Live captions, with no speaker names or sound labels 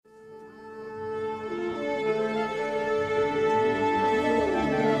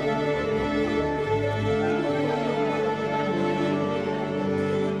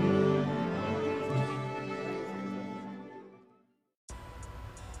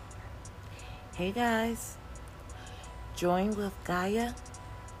Hey guys, join with Gaia,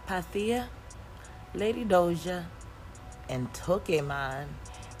 Pathia, Lady Doja, and Tokemon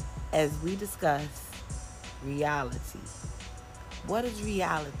as we discuss reality. What is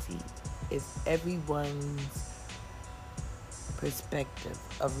reality? Is everyone's perspective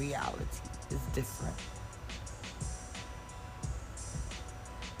of reality is different.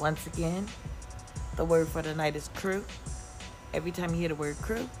 Once again, the word for the night is crew. Every time you hear the word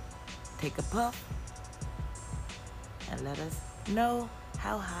crew, take a puff and let us know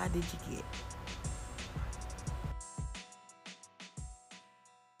how high did you get.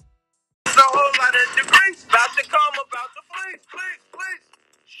 A whole lot of debris about to come, about to flee, please.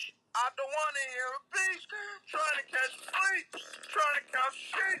 I don't want to hear a beat. Trying to catch a sleep, trying to count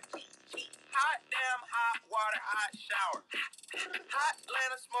sheep. Hot damn, hot water, hot shower. Hot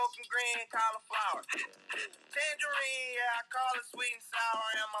Atlanta smoking green cauliflower. Tangerine, yeah, I call it sweet and sour.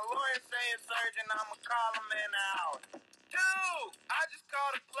 And my lawyer say it's urgent, I'ma call him in an hour. Dude, I just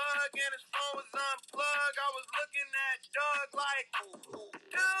called a plug and his phone was unplugged. I was looking at Doug like,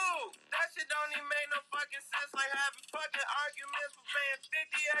 dude, that shit don't even make no fucking sense. Like having fucking arguments for paying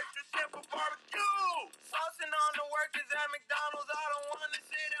 50 extra cents for barbecue. Saucing on the workers at McDonald's. I don't want to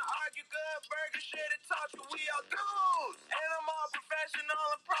sit and argue good burger shit and talk to we all dudes. And I'm all professional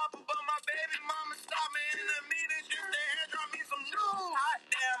and proper, but my baby mama stopped me in the meeting just to hand drop me some news. Hot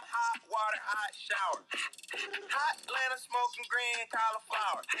damn, hot water, hot shower. Hot Atlanta smoking green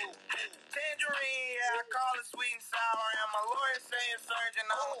cauliflower. Tangerine, yeah, I call it sweet and sour. And my lawyer say it's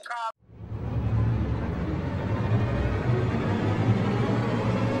urgent, I'ma call.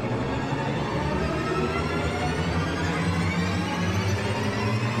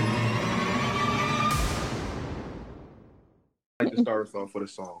 I like to start us off with a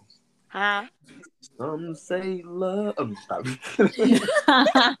song. Huh? Some say love. Stop.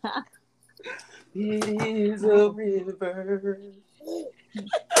 It is a river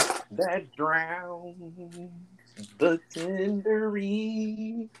that drowns the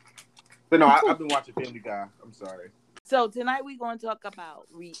tenderine. But no, I've been watching Family Guy. I'm sorry. So tonight we're going to talk about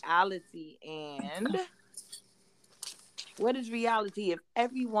reality and what is reality if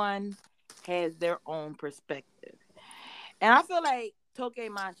everyone has their own perspective. And I feel like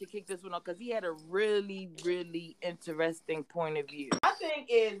Tokemon should kick this one off because he had a really, really interesting point of view. My thing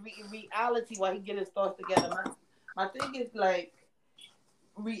is reality while he get his thoughts together. My thing is like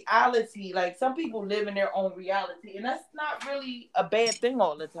reality. Like some people live in their own reality, and that's not really a bad thing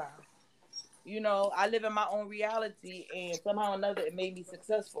all the time. You know, I live in my own reality, and somehow or another, it made me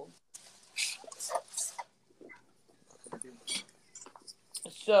successful.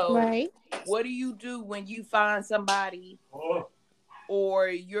 So, Right. what do you do when you find somebody or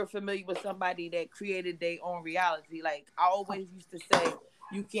you're familiar with somebody that created their own reality? Like, I always used to say,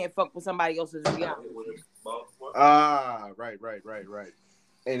 you can't fuck with somebody else's reality. Right.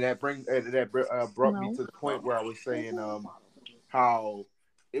 And that brought me to the point where I was saying how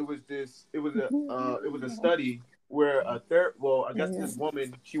it was a study where I guess this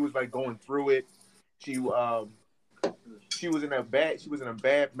woman, she was like going through it. She was in a bad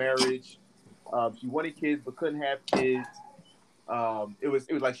marriage. She wanted kids but couldn't have kids. It was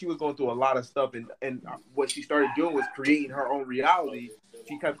like she was going through a lot of stuff, and what she started doing was creating her own reality.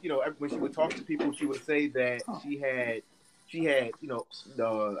 She kept, when she would talk to people, she would say that she had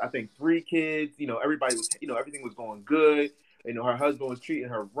I think 3 kids. Everybody was, everything was going good. Her husband was treating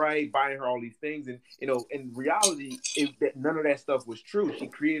her right, buying her all these things, and in reality, that none of that stuff was true. She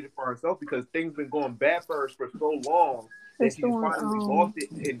created it for herself because things been going bad for her for so long that she finally lost it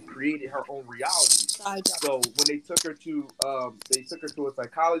and created her own reality. So when they took her to a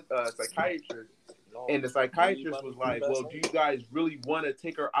psychiatrist, and the psychiatrist was like, "Well, do you guys really want to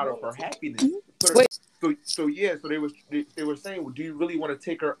take her out of her happiness?" So they were saying, "Well, do you really want to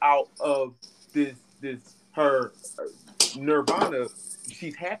take her out of this her nirvana?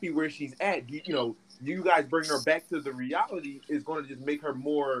 She's happy where she's at. You guys bring her back to the reality is going to just make her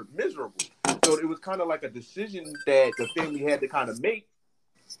more miserable." So it was kind of like a decision that the family had to kind of make,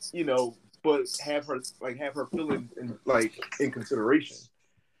 but have her feeling in consideration.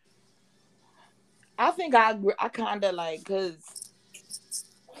 I think I agree. I kind of like, because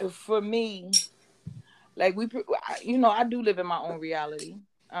for me, like I do live in my own reality,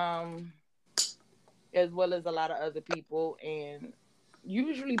 as well as a lot of other people, and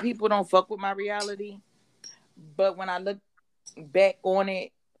usually people don't fuck with my reality. But when I look back on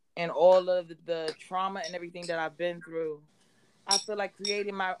it and all of the trauma and everything that I've been through, I feel like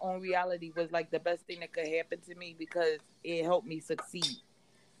creating my own reality was like the best thing that could happen to me because it helped me succeed.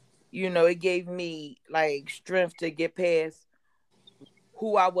 It gave me like strength to get past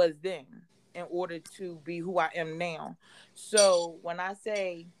who I was then. in order to be who I am now. So when I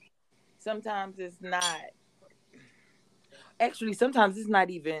say sometimes it's not, actually sometimes it's not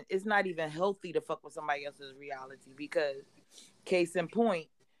even healthy to fuck with somebody else's reality, because case in point,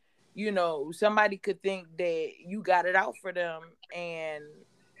 somebody could think that you got it out for them, and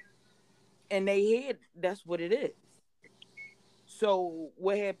in their head that's what it is. So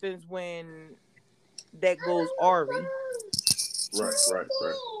what happens when that goes Ari? Right, right,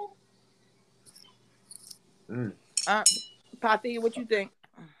 right. Mm. uh Pati, what you think?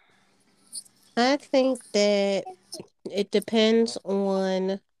 I think that it depends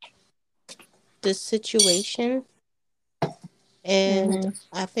on the situation. And Mhm.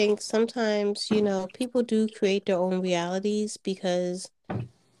 I think sometimes, people do create their own realities because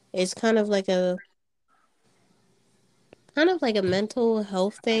it's kind of like a mental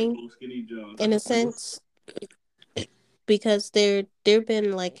health thing in a sense, because there've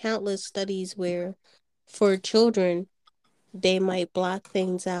been like countless studies where for children they might block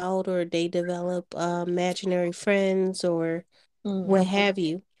things out, or they develop imaginary friends or what Mhm. have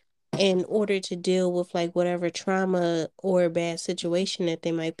you, in order to deal with like whatever trauma or bad situation that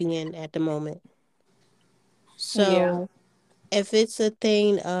they might be in at the moment. Yeah. So if it's a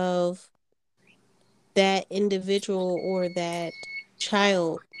thing of that individual or that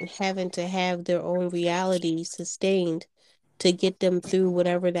child having to have their own reality sustained to get them through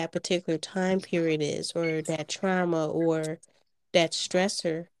whatever that particular time period is, or that trauma or that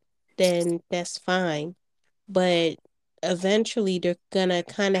stressor, then that's fine. But eventually they're gonna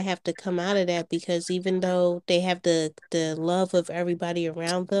kind of have to come out of that, because even though they have the love of everybody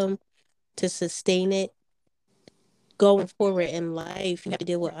around them to sustain it, going forward in life, you have to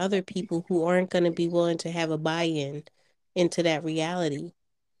deal with other people who aren't going to be willing to have a buy-in into that reality.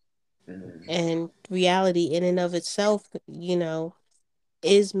 Mm. And reality in and of itself,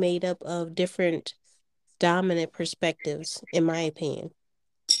 is made up of different dominant perspectives, in my opinion.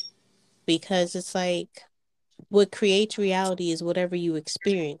 Because it's like what creates reality is whatever you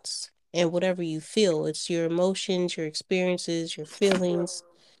experience and whatever you feel. It's your emotions, your experiences, your feelings.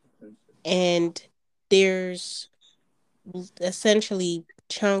 And there's essentially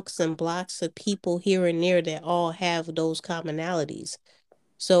chunks and blocks of people here and there that all have those commonalities.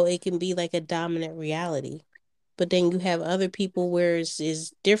 So it can be like a dominant reality. But then you have other people where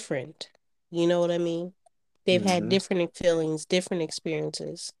it's different. You know what I mean? They've had Mm-hmm. different feelings, different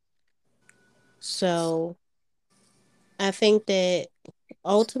experiences. So I think that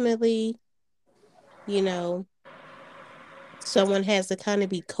ultimately, you know, someone has to kind of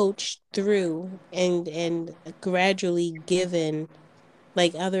be coached through and gradually given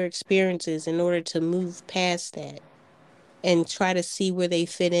like other experiences in order to move past that and try to see where they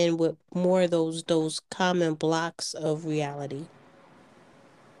fit in with more of those common blocks of reality.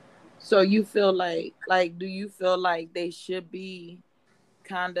 So you feel like do you feel like they should be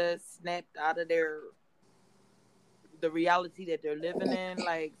kind of snapped out of the reality that they're living in?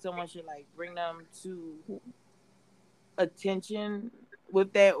 Like someone should like bring them to attention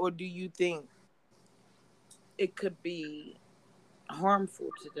with that, or do you think it could be harmful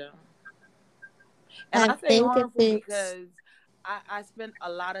to them? And I I say think if harmful it's because I spend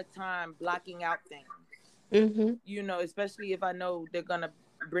a lot of time blocking out things. mm-hmm, Especially if I know they're gonna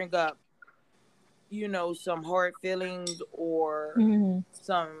bring up, some hard feelings, or Mhm.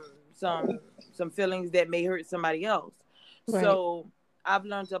 some some feelings that may hurt somebody else. right. So I've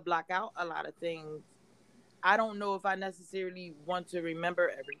learned to block out a lot of things. I don't know if I necessarily want to remember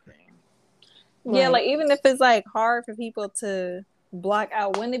everything. Yeah, Right. like even if it's like hard for people to block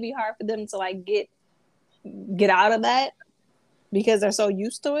out, wouldn't it be hard for them to like get out of that because they're so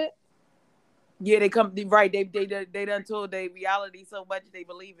used to it? Yeah, they come right. They done told they reality so much they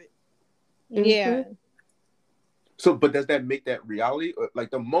believe it. Mm-hmm. Yeah. So, but does that make that reality?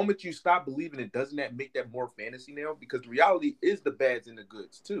 Like the moment you stop believing it, doesn't that make that more fantasy now? Because reality is the bads and the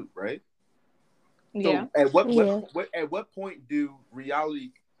goods too, right? Yeah. So, at what what, Yeah. what at what point do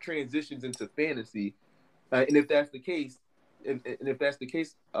reality transitions into fantasy? And if that's the case, and if that's the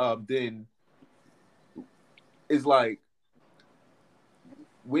case, then is like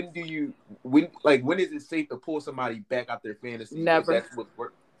when do you when is it safe to pull somebody back out their fantasy if Never. that's what's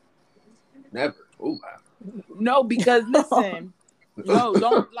work? Never. Oh No, because listen, no, wow.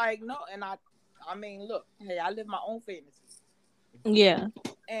 don't like no. And I mean, look, hey, I live my own fantasy, Yeah.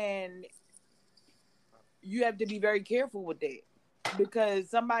 and you have to be very careful with that, because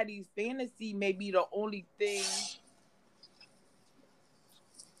somebody's fantasy may be the only thing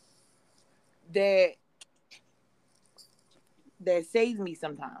that saves me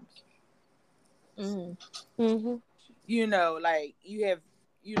sometimes. Mm. Mm-hmm. Like you have.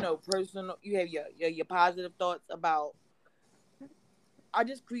 personal. You have your positive thoughts about. I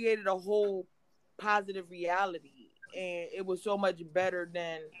just created a whole positive reality, and it was so much better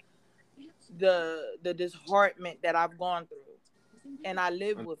than the disheartenment that I've gone through, and I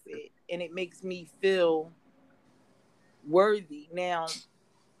live with it, and it makes me feel worthy. Now,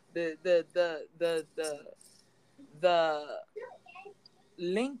 the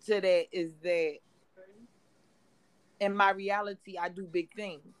link to that is that in my reality, I do big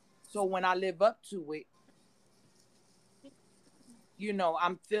things. So when I live up to it,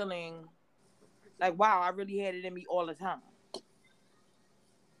 I'm feeling like, wow, I really had it in me all the time.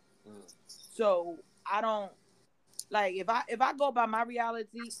 So I don't like if I go by my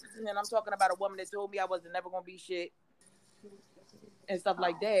reality, and I'm talking about a woman that told me I wasn't never gonna be shit and stuff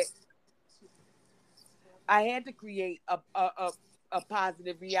like that. I had to create a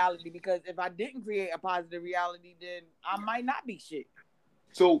positive reality, because if I didn't create a positive reality, then I might not be shit.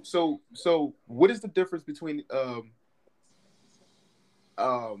 So what is the difference between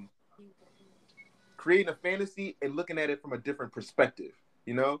um creating a fantasy and looking at it from a different perspective?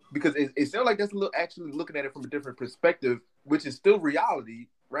 You know, because it sounds like that's actually looking at it from a different perspective, which is still reality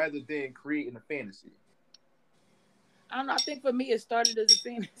rather than creating a fantasy. I don't know. I think for me, it started as a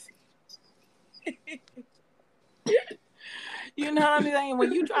fantasy. You know what I'm saying?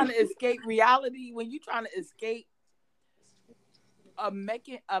 When you trying to escape reality, when you trying to escape a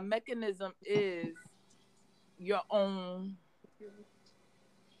mechanism is your own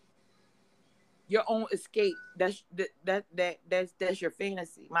escape. That's your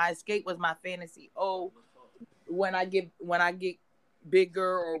fantasy. My escape was my fantasy. Oh, when I get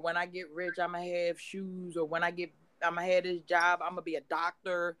bigger, or when I get rich, I'm gonna have shoes, or I'm gonna have this job, I'm gonna be a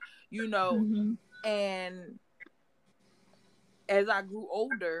doctor, Mm-hmm. and as I grew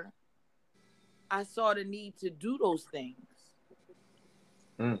older, I saw the need to do those things.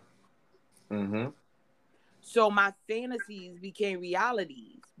 Mm. Mm-hmm. So my fantasies became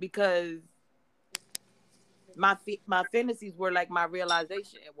realities, because my fantasies were like my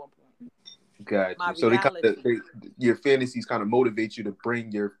realization at one point. Got My you. So reality. your fantasies kind of motivate you to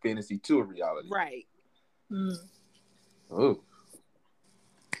bring your fantasy to a reality. Right. Mm. Oh,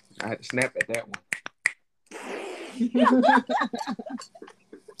 I had to snap at that one.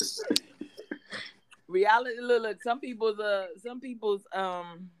 Reality. Look. Some people's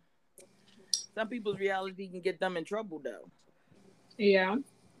reality can get them in trouble though. Yeah.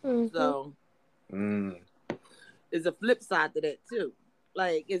 Mm-hmm. So Mm. there's a flip side to that too.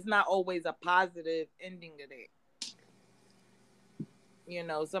 Like, it's not always a positive ending to that.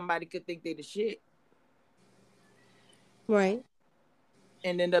 Somebody could think they the shit Right.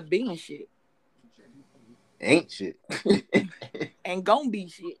 and end up being shit Ain't shit. and gonna be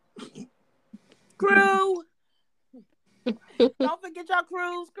shit. Crew, don't forget your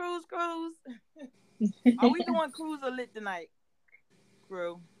cruise. Are we doing cruise or lit tonight?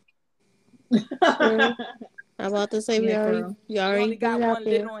 Crew. True. I'm about to say Yeah, girl. we We already only put it got out one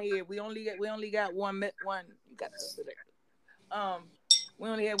lit there. on here. We only got one. You got this today. Um, we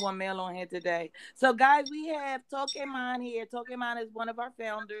only have one male on here today. So guys, we have Tokemon here. Tokemon is one of our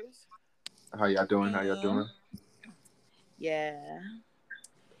founders, How y'all doing? How y'all and doing? yeah,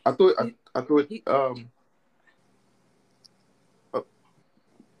 I thought he, I thought he oh,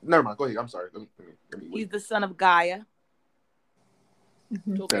 never mind. Go ahead. I'm sorry. Let me he's wait. the son of Gaia.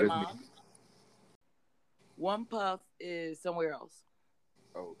 Mhm. That is me. Tokemon. One Puff is somewhere else.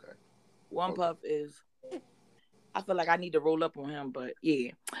 Oh, okay. One Okay. Puff is. I feel like I need to roll up on him, but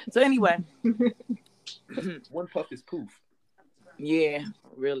yeah. So anyway, One puff is poof. yeah,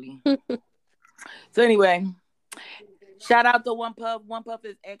 really. So anyway, shout out to One Puff. One Puff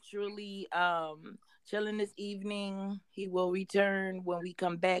is actually chilling this evening. He will return when we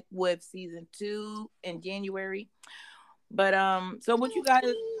come back with season 2 in January. But so what you guys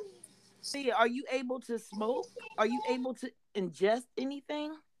see? Are you able to smoke? Are you able to ingest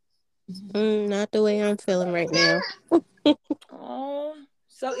anything? Not the way I'm feeling right now. Oh,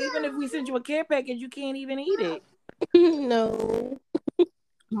 so even if we send you a care package, you can't even eat it. No.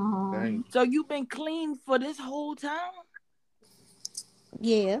 Aw. Dang. So you've been clean for this whole time?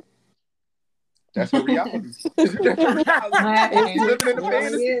 Yeah. That's her reality. That's her reality. It's She's Hey, living in a really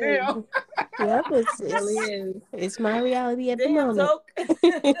fantasy is. now. yep, Really is. it's my reality at the Damn, moment. Toke.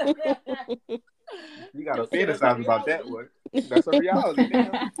 You gotta Toke said that's her fantasize about that reality. one. That's her reality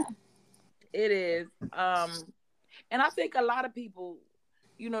now. It is. And I think a lot of people,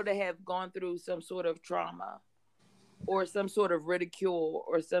 that have gone through some sort of trauma or some sort of ridicule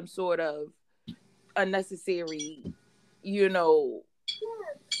or some sort of unnecessary, you know,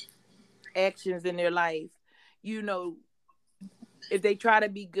 actions in their life, you know, if they try to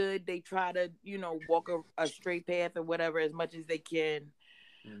be good, they try to, walk a straight path or whatever as much as they can.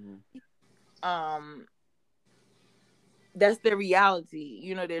 Mhm. Um, that's their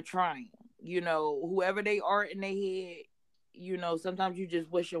reality. They're trying. Whoever they are in their head, sometimes you just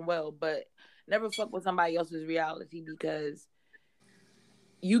wish them well, but never fuck with somebody else's reality because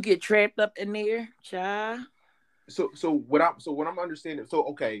you get trapped up in there, child. So what I'm understanding. So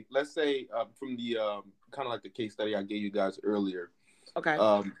okay, let's say from the kind of like the case study I gave you guys earlier. Okay.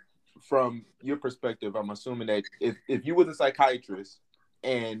 Um, from your perspective, I'm assuming that if you was a psychiatrist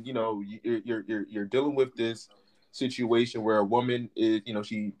and you're dealing with this situation where a woman is,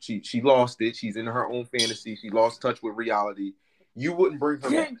 she lost it, she's in her own fantasy, she lost touch with reality, you wouldn't bring her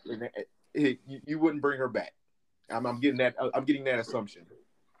back. You wouldn't bring her back. I'm getting that. I'm getting that assumption.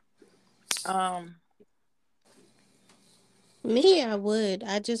 um, Me, I would.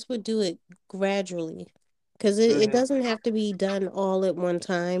 I just would do it gradually. Because it Mm-hmm. doesn't have to be done all at one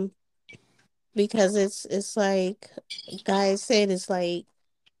time. Because it's like guys said, it's like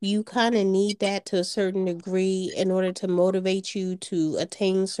you kind of need that to a certain degree in order to motivate you to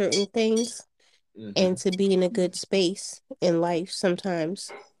attain certain things Mm-hmm. and to be in a good space in life sometimes.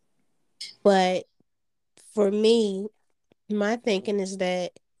 But for me, my thinking is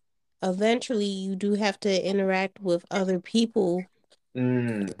that eventually you do have to interact with other people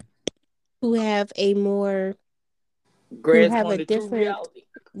Mm. who have a more who grasp have on a the true different, reality.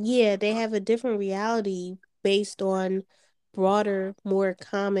 yeah, they have a different reality based on broader, more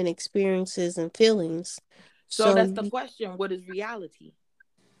common experiences and feelings. So So that's the question. What is reality?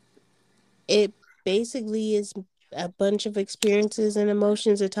 it basically is a bunch of experiences and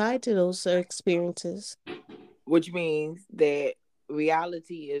emotions are tied to those experiences. Which means that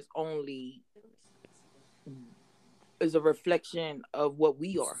reality is a reflection of what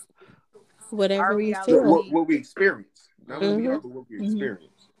we are. Our Whatever we What, feel. what reality. what we experience, not what we Mm-hmm. Mm-hmm. are, but what we Mm-hmm.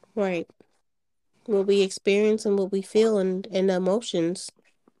 experience. Right. What we experience and what we feel and emotions.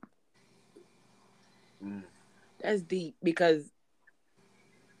 Mm. That's deep because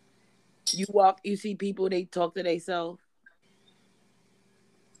you see people, they talk to themselves,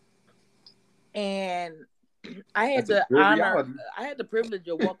 and I had That's a the good honor, reality. I had the privilege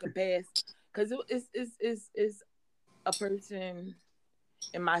of walking past because it's a person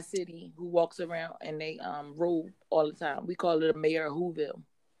in my city who walks around and they robe all the time. We call it a mayor of Whoville,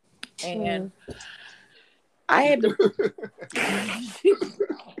 and Mm. I had to.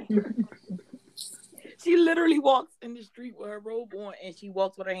 She literally walks in the street with her robe on, and she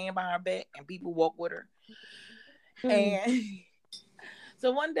walks with her hand behind her back, and people walk with her. Mm. And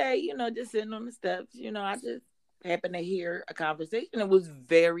so one day, just sitting on the steps, I just happened to hear a conversation. It was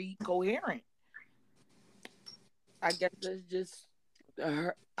very coherent. I guess that's just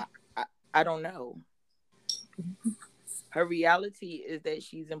her. I, I don't know. Her reality is that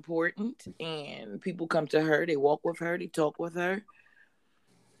she's important, and people come to her. They walk with her. They talk with her.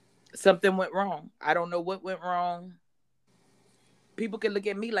 Something went wrong. I don't know what went wrong. People can look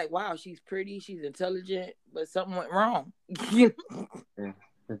at me like, "Wow, she's pretty. She's intelligent," but something went wrong.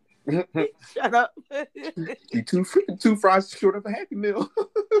 Shut up. You two fries short of a Happy Meal.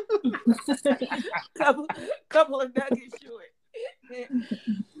 couple couple of nuggets short.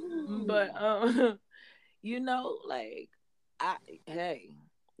 But like I hey,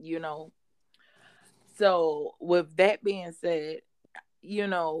 you know. So with that being said, you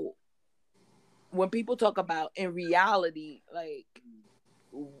know, when people talk about in reality, like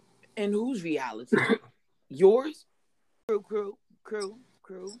in whose reality? Yours? Crew.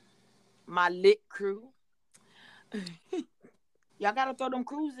 My lit crew. Y'all gotta throw them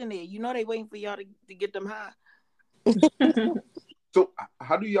crews in there. They waiting for y'all to get them high. So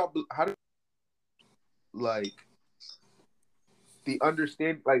like the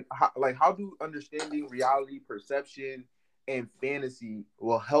understand like how do understanding reality, perception, and fantasy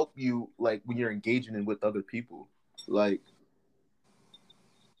will help you like when you're engaging in with other people? Like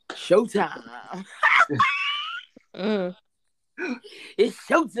Showtime. Mm. It's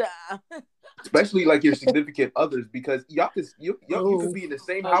showtime. especially like your significant others because you could Oh, be in the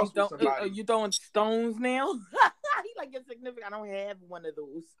same oh, house with somebody. you throwing stones now? He like your significant. I don't have one of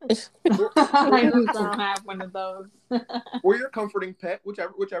those. or, or I your just don't have one of those. or your comforting pet,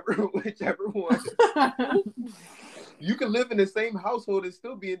 whichever one. You can live in the same household and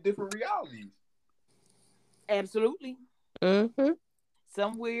still be in different realities. Absolutely. Mm-hmm.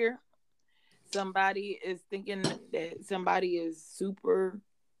 Somewhere, somebody is thinking that somebody is super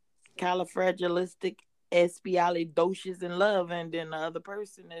califragilistic, espialidocious in love, and then the other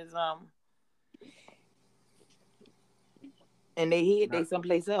person is and they head they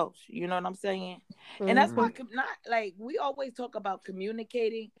someplace else. You know what I'm saying? And that's Mm-hmm. why not like we always talk about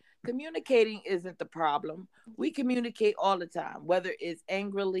communicating. Communicating isn't the problem. We communicate all the time, whether it's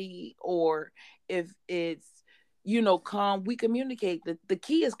angrily or if it's calm. We communicate. The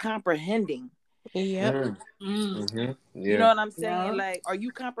key is comprehending. Yep. Mm. Mm. Mm-hmm. You know Yeah. what I'm saying? Yeah. Like, are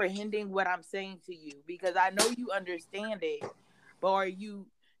you comprehending what I'm saying to you? Because I know you understand it, but you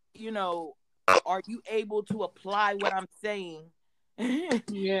know, are you able to apply what I'm saying,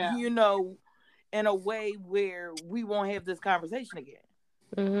 Yeah. you know, in a way where we won't have this conversation again?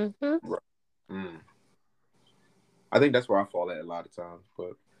 Mm-hmm. Right. Mm. I think that's where I fall at a lot of times.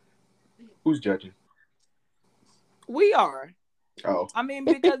 But who's judging? We are. Oh. I mean,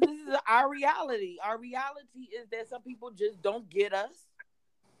 because this is our reality. Our reality is that some people just don't get us.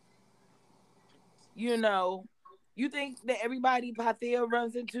 You know, you think that everybody Pathia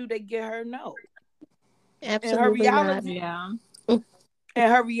runs into, they get her? No. And her Absolutely not. reality, Yeah.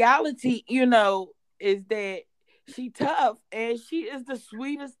 is that she tough and she is the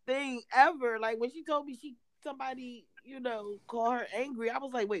sweetest thing ever. Like when she told me somebody, call her angry, I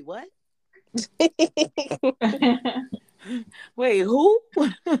was like, wait, what? Wait, who?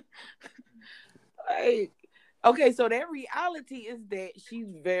 Like, okay, so their reality is that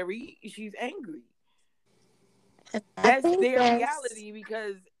she's angry. I That's think their that's, reality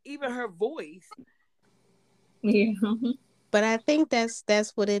because even her voice. Yeah. but I think that's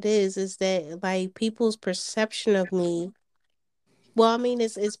what it is that like people's perception of me. Well, I mean,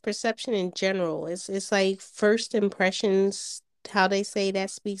 it's perception in general. It's like first impressions. How they say that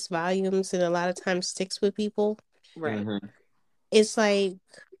speaks volumes, and a lot of times sticks with people. Right. Mm-hmm. It's like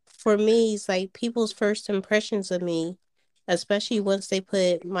for me, it's like people's first impressions of me, especially once they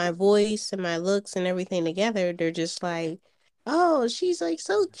put my voice and my looks and everything together, they're just like, "Oh, she's like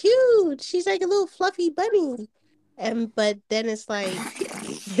so cute. She's like a little fluffy bunny." And but then it's like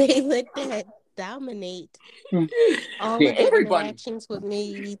they let that dominate all The of the angry bunny. interactions with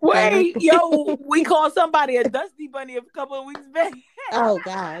me. They let Wait, yo, we called somebody a dusty bunny a couple of weeks back. oh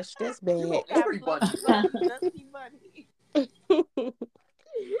gosh, that's The bad. You got angry bunny. fluffy bunny, dusty bunny.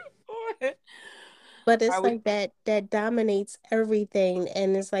 But Are it's we? like that dominates everything,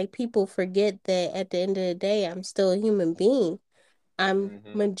 and it's like people forget that at the end of the day I'm still a human being. I'm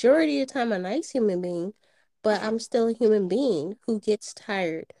Mm-hmm. majority of the time a nice human being, but I'm still a human being who gets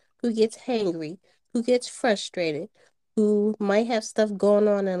tired, who gets hangry, who gets frustrated, who might have stuff going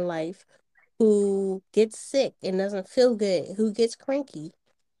on in life, who gets sick and doesn't feel good, who gets cranky.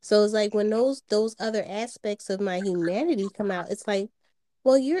 So it's like when those other aspects of my humanity come out, it's like,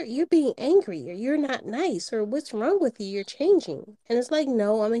 well, you're being angry or you're not nice or what's wrong with you? You're changing. And it's like,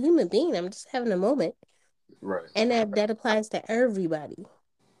 no, I'm a human being. I'm just having a moment. Right. And that applies to everybody.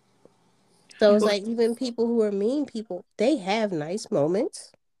 So it's Well, like even people who are mean people, they have nice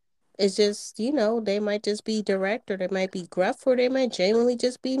moments. It's just, they might just be direct or they might be gruff or they might genuinely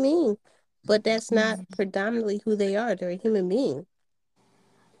just be mean. But that's not predominantly who they are. They're a human being.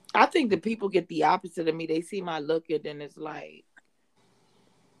 I think the people get the opposite of me. They see my look and then it's like,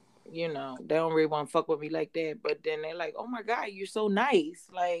 they don't really want to fuck with me like that. But then they're like, oh my God, you're so nice.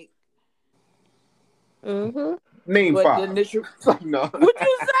 Like, Mm-hmm. Name but then five. this, No. what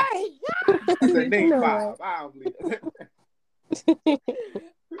you say? He said You name know five. what? I don't believe it.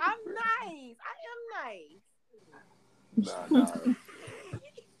 I'm nice. I am Nah, nah.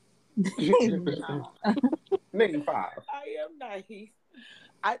 Name five. I am nice.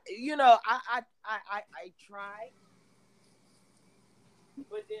 I try,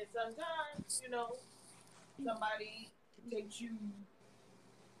 but then sometimes, somebody takes you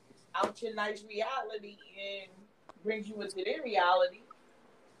out your nice reality and brings you into their reality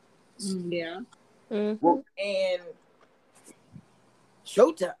Yeah. Mm-hmm. Well, and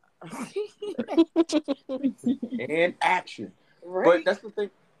showtime. and action. But Right? that's the thing.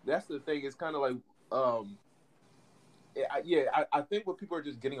 That's the thing. It's kind of like, um, I think what people are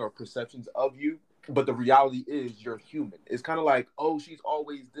just getting are perceptions of you, but the reality is you're human. It's kind of like, oh, she's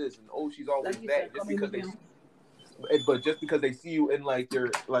always this, and oh, she's always Like you that, said, just call me because they, Miguel. but just because they see you in like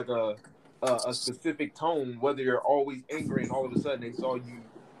your like a specific tone, whether you're always angry and all of a sudden they saw you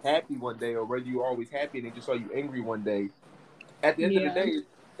happy one day, or whether you're always happy and they just saw you angry one day. At the end of the Yeah. day,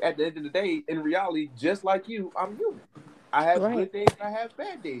 at the end of the day, in reality, just like you, I'm human. I have Right. good days, I have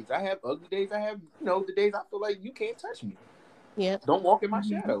bad days, I have ugly days, I have the days I feel like you can't touch me. Yep. Don't walk in my Mhm.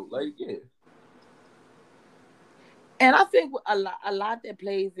 shadow. Like, yeah. And I think a lot that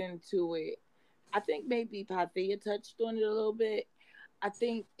plays into it. I think maybe Pathia touched on it a little bit. I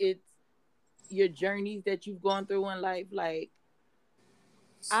think it's your journeys that you've gone through in life. Like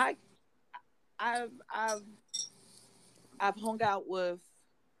I, I've I've hung out with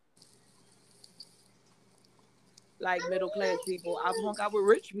like middle class people. I've hung out with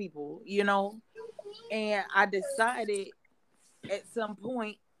rich people, and I decided at some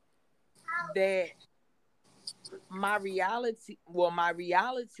point that my reality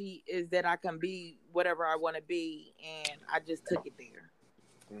is that I can be whatever I want to be, and I just took it there.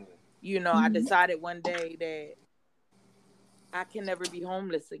 I decided one day that I can never be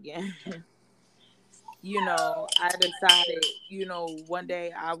homeless again. I decided, one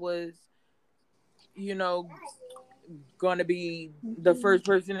day I was, you know, going to be the first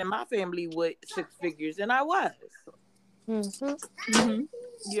person in my family with six figures, and I was. Mm-hmm.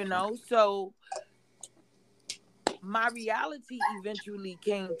 So my reality eventually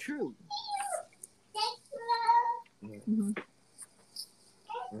came true. Mm-hmm.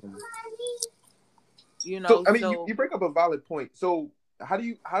 So You know, I mean, you, so you bring up a valid point. So how do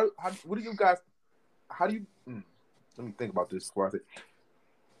you how what do you guys how do you let me think about this before I say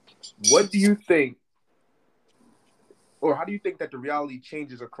what do you think or how do you think that the reality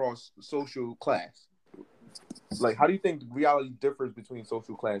changes across social class? Like how do you think reality differs between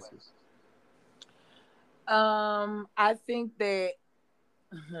social classes? I think that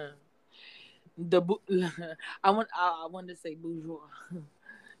the I want to say bourgeois,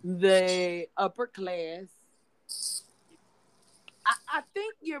 the upper class. I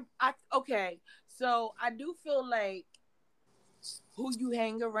think okay. So I do feel like who you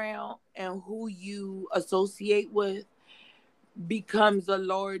hang around and who you associate with becomes a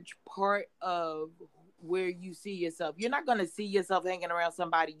large part of where you see yourself. You're not going to see yourself hanging around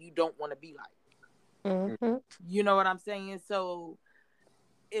somebody you don't want to be like. Mm-hmm. You know what I'm saying? So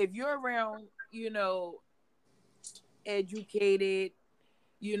if you're around, educated,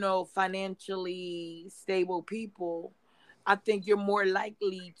 financially stable people, I think you're more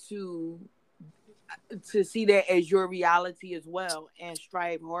likely to see that as your reality as well and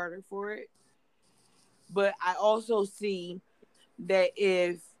strive harder for it. But I also see that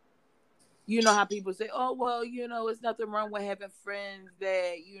if how people say, oh well, it's nothing wrong with having friends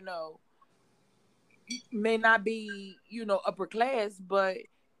that may not be upper class, but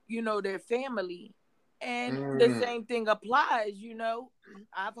their family, and the Mm, same thing applies.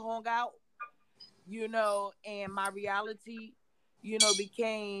 I've hung out, and my reality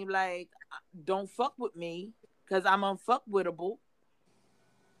became like, don't fuck with me because I'm unfuckwittable.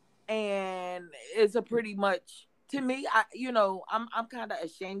 And it's a pretty much, to me, I'm kind of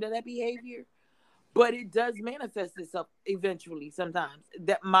ashamed of that behavior, but it does manifest itself eventually sometimes.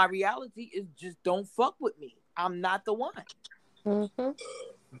 That my reality is just don't fuck with me. I'm not the one. Mm-hmm.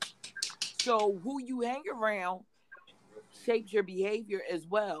 So who you hang around shapes your behavior as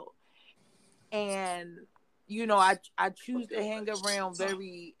well. And I choose to hang around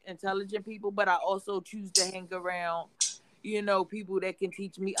very intelligent people, but I also choose to hang around people that can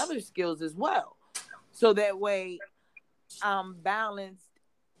teach me other skills as well. So that way I'm balanced,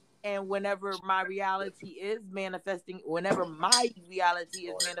 and whenever my reality is manifesting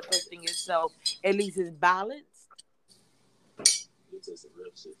itself, at least it's balanced.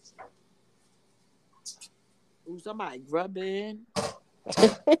 Ooh, somebody grubbing.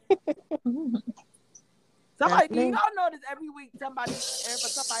 I Somebody, do know. y'all notice every week somebody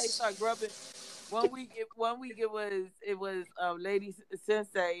start grubbing? One week it was Lady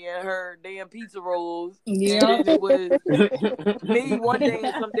Sensei and her damn pizza rolls, and Yeah. then it was me one day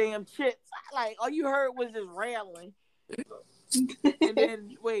and some damn chips. Like all you heard was just railing. And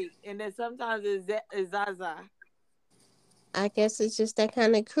then wait, and then sometimes it's Zaza. I guess it's just that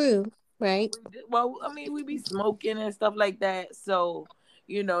kind of crew, right? Well, I mean, we be smoking and stuff like that, so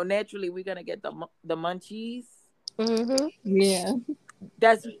naturally we're gonna get the munchies. Mm-hmm. Yeah.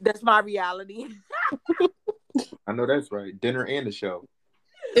 That's my reality. I know that's right. Dinner and the show.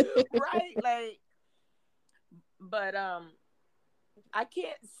 Right? Like, but I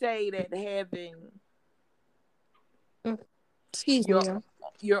can't say that having Excuse me, your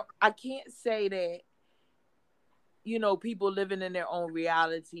y'all. I can't say that people living in their own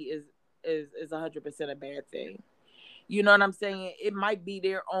reality is 100% a bad thing. You know what I'm saying? It might be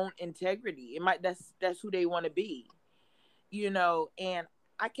their own integrity. It might that's who they want to be. And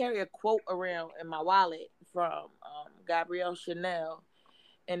I carry a quote around in my wallet from Gabrielle Chanel,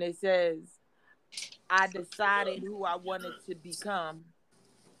 and it says, "I decided who I wanted to become.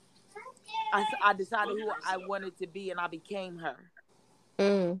 I decided who I wanted to be, and I became her."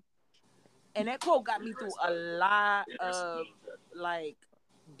 Mm. And that quote got me through a lot of like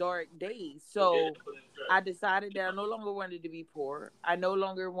dark days. So I decided that I no longer wanted to be poor. I no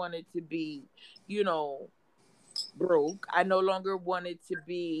longer wanted to be, you know, broke. I no longer wanted to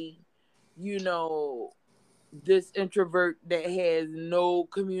be, you know, this introvert that has no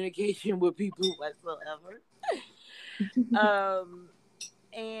communication with people whatsoever. Um,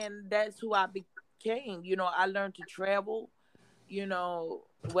 and that's who I became. I learned to travel,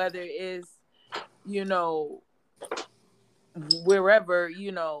 whether it's, you know, wherever,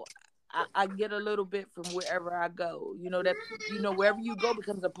 I get a little bit from wherever I go. That wherever you go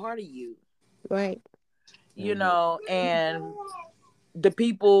becomes a part of you. Right. Mm-hmm. And the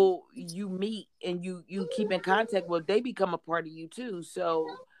people you meet and you keep in contact with, they become a part of you too. So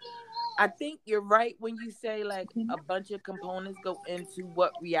I think you're right when you say like a bunch of components go into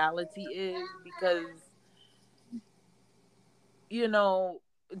what reality is, because you know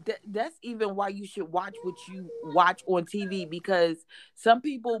that's even why you should watch what you watch on TV, because some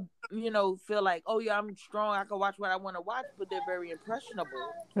people feel like, oh yeah, I'm strong, I can watch what I want to watch, but they're very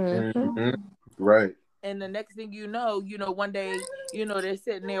impressionable. Mm-hmm. Mm-hmm. Right. And the next thing one day, they're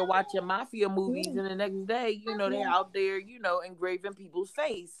sitting there watching mafia movies, and the next day, they're out there, engraving people's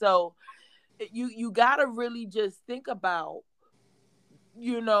face. So you gotta really just think about,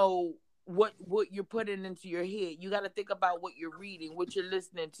 what you're putting into your head. You gotta think about what you're reading, what you're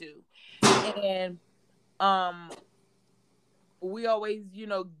listening to. And um we always,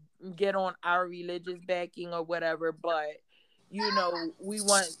 get on our religious backing or whatever, but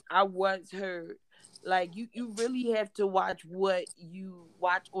I once heard, like, you really have to watch what you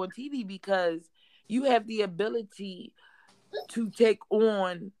watch on TV, because you have the ability to take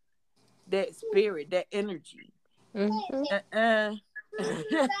on that spirit, that energy. Mm-hmm. Uh-uh.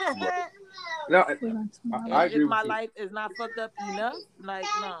 Right. No, I If agree my with you. life is not fucked up enough, like,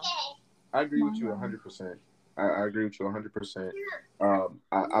 no. I agree with you 100%. I agree with you 100%.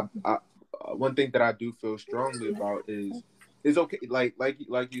 One thing that I do feel strongly about is it's okay. Like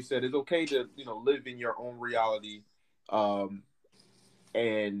you said, it's okay to live in your own reality, um,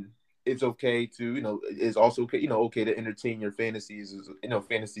 and it's okay to it's also okay okay to entertain your fantasies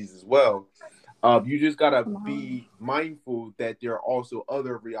fantasies as well. You just gotta be mindful that there are also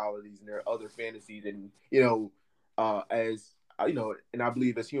other realities and there are other fantasies, and as and I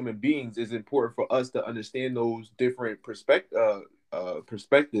believe as human beings, it's important for us to understand those different perspectives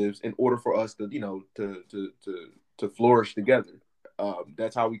in order for us to to flourish together.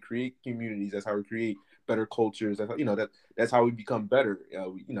 That's how we create communities. That's how we create better cultures. That's how, that's how we become better.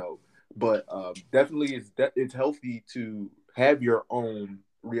 But definitely it's healthy to have your own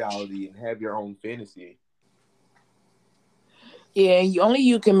reality and have your own fantasy. Yeah, only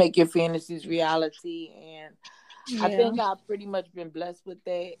you can make your fantasies reality. And I Yeah. think I've pretty much been blessed with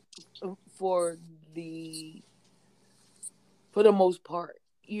that, for the for the most part.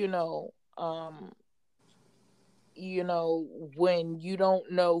 When you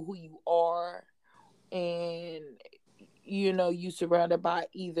don't know who you are, and you surrounded by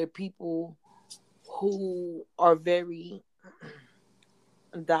either people who are very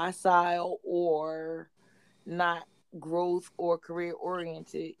docile or not growth or career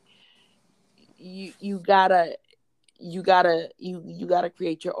oriented, you gotta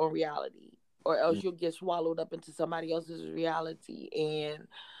create your own reality, or else you'll get swallowed up into somebody else's reality. And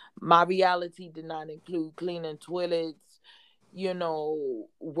my reality did not include cleaning toilets,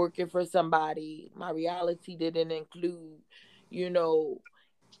 working for somebody. My reality didn't include, you know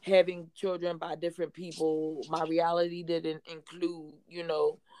having children by different people. My reality didn't include,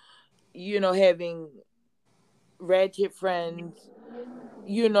 having ratchet friends.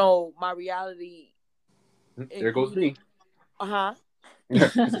 My reality There goes included, me. uh-huh. I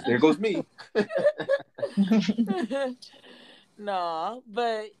said, there goes me. No,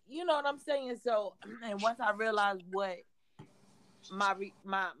 but you know what I'm saying. So, and once I realized what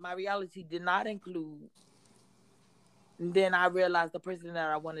my reality did not include, then I realized the person that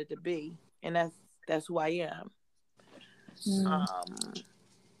I wanted to be, and that's who I am. Mm. Um,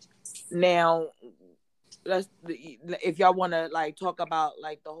 Now, let's if y'all want to like talk about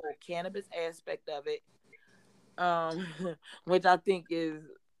like the whole cannabis aspect of it, um, which I think is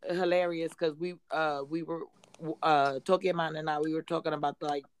hilarious, because we were Tokiman and I, we were talking about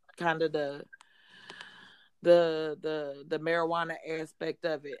like kind of the marijuana aspect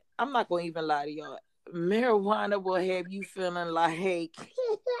of it. I'm not gonna even lie to y'all. Marijuana will have you feeling like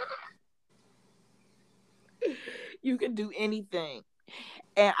you can do anything,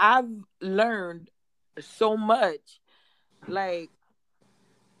 and I've learned so much. Like,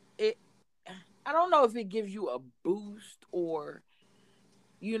 it, I don't know if it gives you a boost, or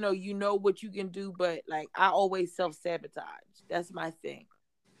what you can do, but like I always self sabotage. That's my thing.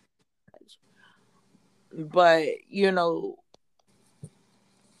 But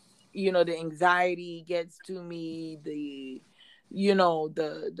the anxiety gets to me.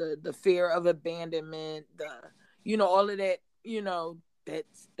 the fear of abandonment, all of that,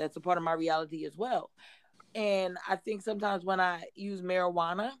 that's a part of my reality as well. And I think sometimes when I use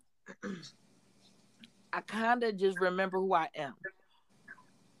marijuana, I kind of just remember who I am.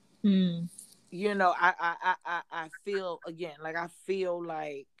 Mm. I feel again, like I feel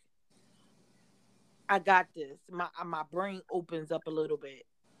like I got this. My brain opens up a little bit.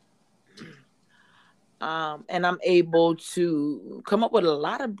 And I'm able to come up with a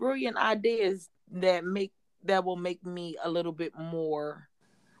lot of brilliant ideas that will make me a little bit more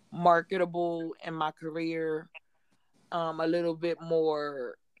marketable in my career, a little bit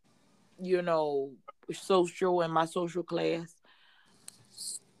more, you know, social in my social class.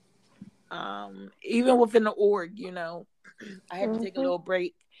 Even within the org, I had to take a Mhm. little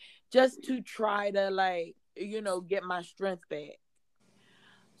break just to try to get my strength back.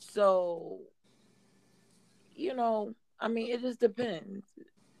 So, I mean, it just depends.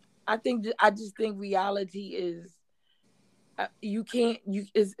 I just think reality is you can't you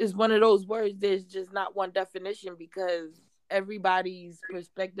is one of those words. There's just not one definition because everybody's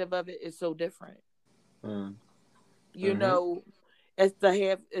perspective of it is so different. Mm. You Mm-hmm. know, it's the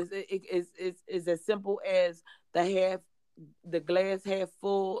half is as simple as the glass half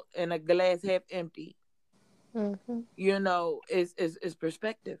full and a glass half empty. Mhm. Is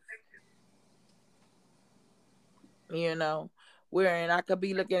perspective. You know, wherein I could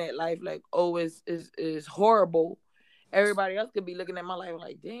be looking at life like, oh, is horrible. Everybody else could be looking at my life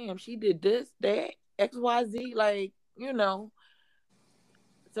like, damn, she did this, that, XYZ. Like,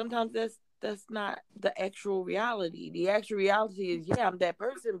 sometimes that's not the actual reality. The actual reality is, yeah, I'm that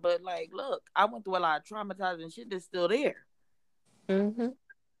person, but like, look, I went through a lot of traumatizing shit that's still there. Mhm.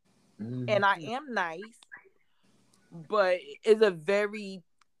 And I Mm-hmm. am nice, but it's a very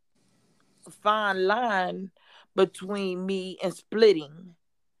fine line between me and splitting.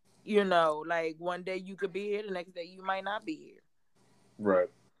 Like one day you could be here, the next day you might not be here. Right.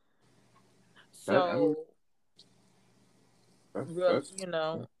 I mean, So real, that's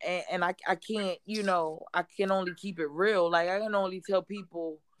and I can't, I can only keep it real. Like I can only tell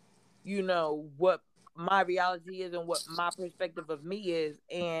people, what my reality is and what my perspective of me is.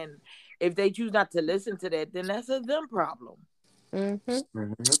 And if they choose not to listen to that, then that's a them problem. Mhm.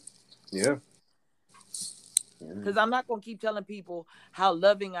 mm-hmm. Yeah. Mm. Because I'm not gonna keep telling people how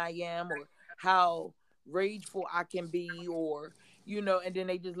loving I am or how rageful I can be, or and then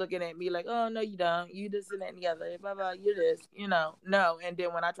they just looking at me like, oh no, you don't, you this and that and the other, blah blah, you this, no. And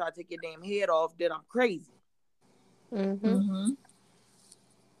then when I try to take your damn head off, then I'm crazy. Mhm. Mm-hmm.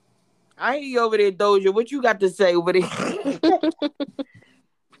 I hear you over there, Doja. What you got to say over there?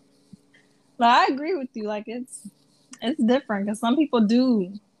 But I agree with you. Like it's different because some people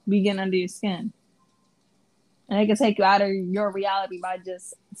do be getting under your skin, and they can take you out of your reality by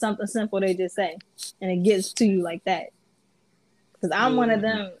just something simple they just say, and it gets to you like that. Because I'm one Yeah. of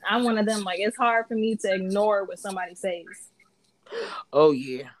them. I'm one of them. Like it's hard for me to ignore what somebody says. Oh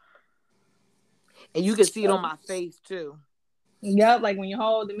yeah, and you can see it on So, my face too. yep. Like when your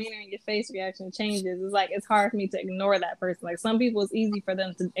whole demeanor and your face reaction changes, it's like it's hard for me to ignore that person. Like some people, it's easy for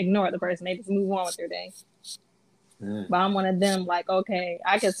them to ignore the person. They just move on with their day. Mm. But I'm one of them. Like okay,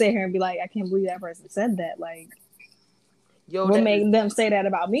 I can sit here and be like, I can't believe that person said that. Like Yo, what that is made them say that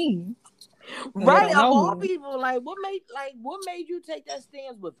about me? And they right. don't Of know all me, people, what made you take that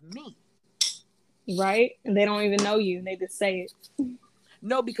stance with me? right? And they don't even know you. And they just say it.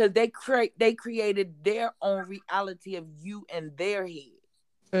 No, because they created their own reality of you in their head.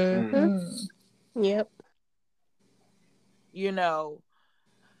 Mm. Mhm. Mm. Yep. You know,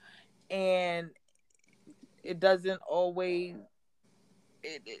 and it doesn't always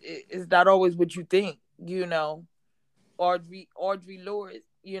it's not always what you think. Audrey Lorde,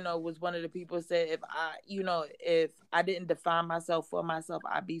 was one of the people who said if I didn't define myself for myself,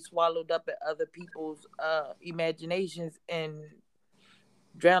 I'd be swallowed up in other people's imaginations and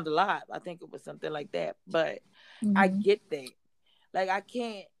drowned alive. I think it was something like that. But I Mm-hmm. get that. Like I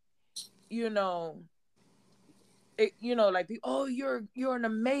can't, you know, like people. Oh, you're an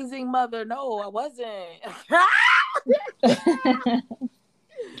amazing mother. No, I wasn't.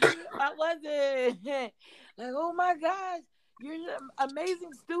 I wasn't. Like, oh my gosh, you're an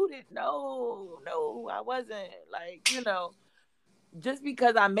amazing student. No, no, I wasn't. Like, just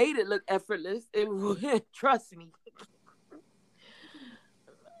because I made it look effortless, it would trust me.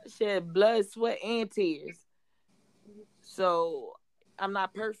 Shed blood, sweat, and tears. So I'm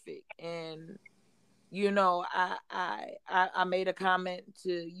not perfect, and I made a comment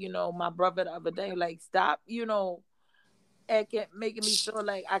to my brother the other day, like, stop, making me feel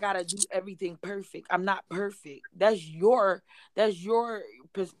like I gotta do everything perfect. I'm not perfect. That's your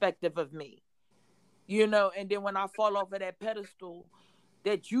perspective of me. And then when I fall off of that pedestal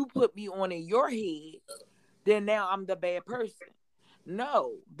that you put me on in your head, then now I'm the bad person.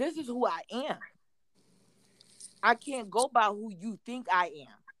 No, this is who I am. I can't go by who you think I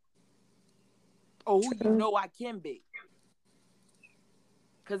am or who you True. know I can be.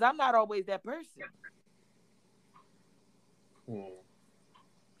 Because I'm not always that person. Hmm.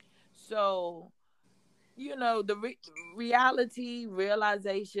 So, the reality,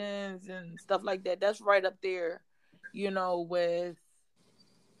 realizations, and stuff like that, that's right up there, with,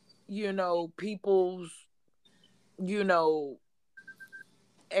 people's, you know,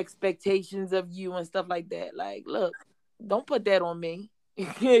 expectations of you and stuff like that. Like, look, don't put that on me.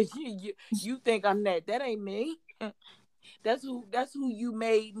 You think I'm that. That ain't me. That's who you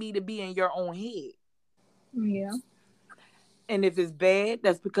made me to be in your own head. Yeah. And if it's bad,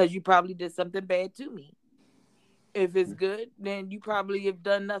 that's because you probably did something bad to me. If it's good, then you probably have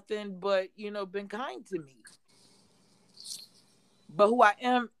done nothing but, been kind to me. But who I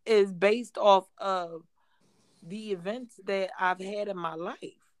am is based off of the events that I've had in my life.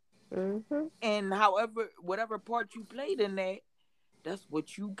 Mm-hmm. And however, whatever part you played in that, that's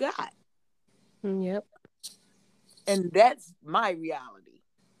what you got. Yep. And that's my reality.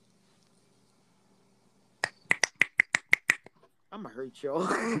 I'm gonna hurt y'all.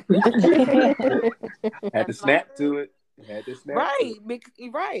 Had to That's my snap to it. Had to snap to it.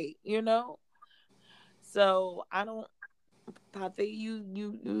 right, right. So I don't. Pate,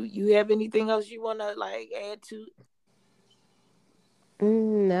 you have anything else you wanna like add to?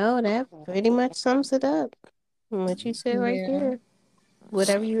 No, that pretty much sums it up. What you said right Yeah. there.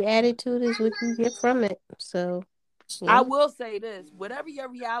 Whatever you added to it is what you get from it. So, I yeah. will say this: whatever your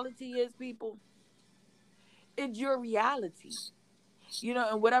reality is, people, it's your reality.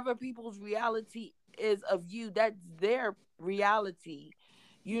 And whatever people's reality is of you, that's their reality.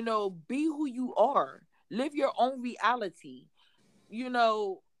 Be who you are. Live your own reality. You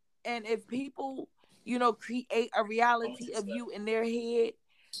know, and if people, create a reality of you in their head,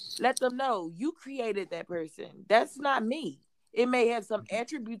 let them know you created that person. That's not me. It may have some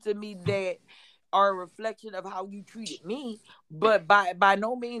attributes of me that are a reflection of how you treated me, but by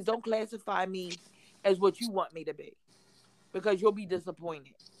no means don't classify me as what you want me to be because you'll be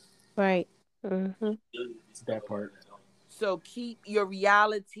disappointed. Right. Mm-hmm. That part. So keep your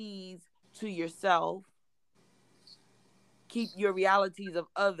realities to yourself. Keep your realities of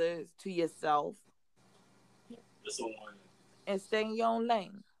others to yourself and stay in your own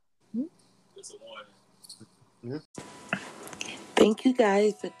lane. Yeah. Thank you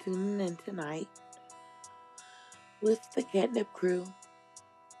guys for tuning in tonight with the Catnip Crew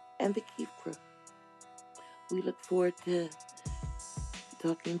and the Keith Crew. We look forward to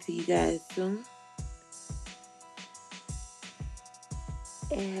talking to you guys soon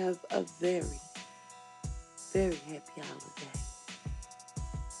and have a very, very happy holiday.